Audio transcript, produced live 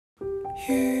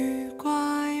遇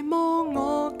怪魔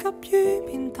我急於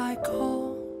變大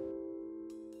個，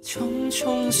匆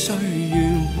匆歲月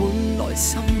換來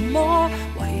什麼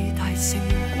偉大成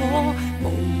果？無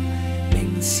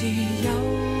名氏有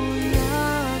一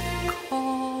個。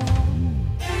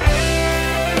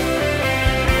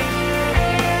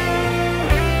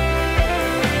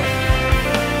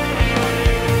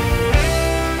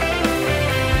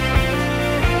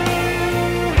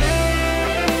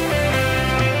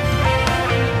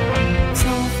就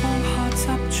放下執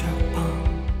着吧，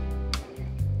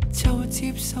就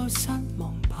接受失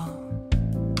望吧，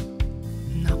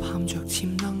吶喊着潛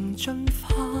能進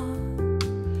化，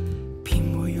便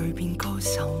會銳變高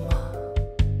手嗎？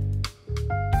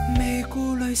未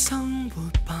顧慮生活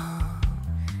吧，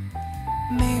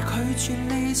未拒絕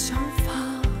理想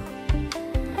化，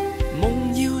夢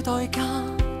要代價，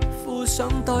付上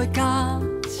代價，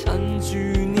趁住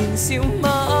年少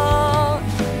嗎？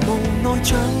無奈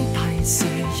長大是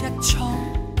一樁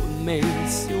玩味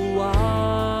笑話，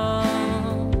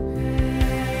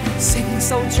承受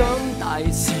長大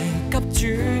是急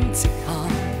轉直下，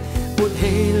沒氣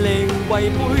力違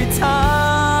背它。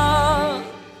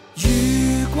遇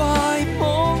怪魔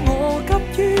我急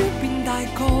於變大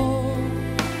個，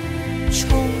匆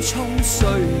匆歲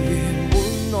月換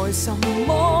來什麼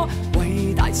偉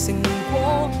大成果？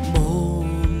無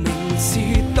名氏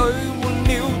兌換了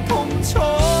痛楚。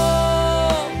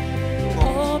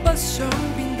我不想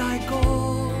變大個，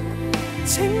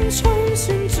青春算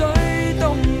最動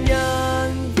人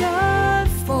一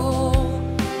課，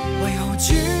為何轉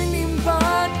念不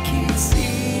揭是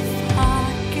怕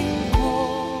經過？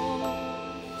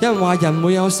有人話人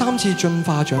會有3次進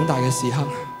化長大嘅時刻，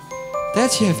第一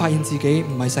次係發現自己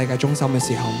唔係世界中心嘅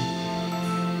時候，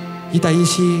而第二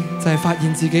次就係發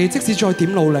現自己即使再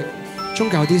點努力，終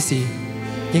究有啲事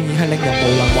仍然係令人無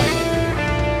能為力。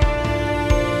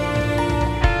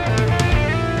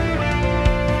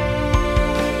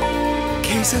其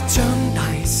實長大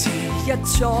是一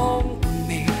樁玩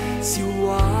味笑話，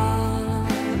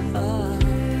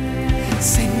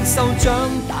承受長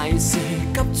大是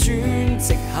急轉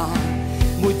直下，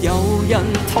沒有人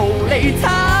逃離它。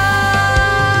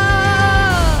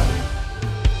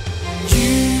遇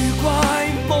怪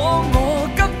魔我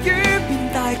急於變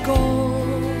大個，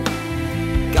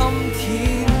今天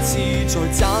志在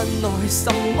棧內什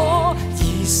麼已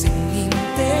成年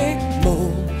的無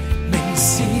名氏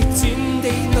戰地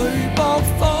裏搏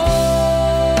火。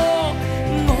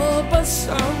我不想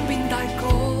變大個，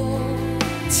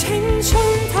青春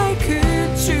太決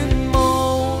絕無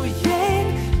影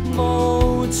無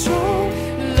蹤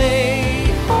離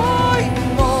開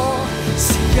我，時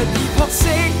日已撲熄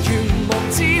願望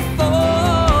之火，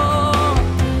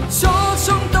初衷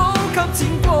都給剪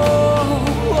過。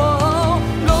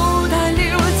老大了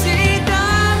只得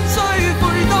追悔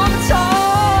當初，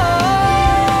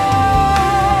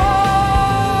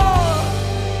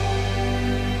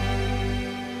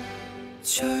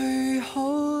最好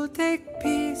的必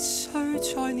須再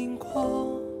練過，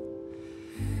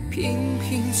偏偏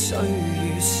歲月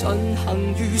順行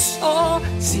如梭，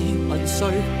試問誰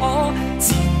可折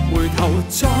回頭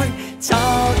再擇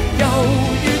又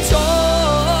遇咗？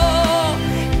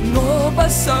我不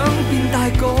想變大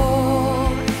個，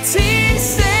知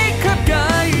識卻繼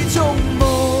續無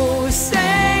聲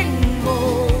無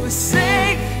息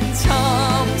蠶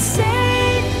食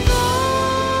我。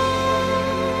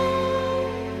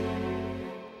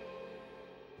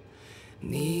年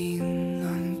輪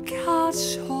枷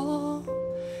鎖，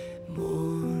沒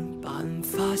辦法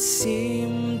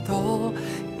閃躲，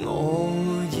我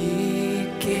已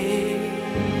經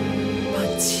不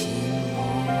似我。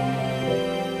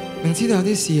明知道有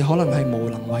啲事可能係無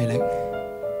能為力，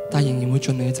但仍然會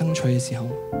盡力去爭取嘅時候，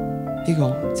呢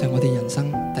個就係我哋人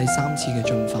生第3次嘅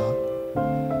進化。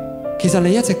其實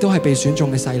你一直都係被選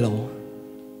中嘅細路，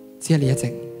只係你一直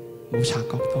冇察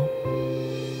覺到。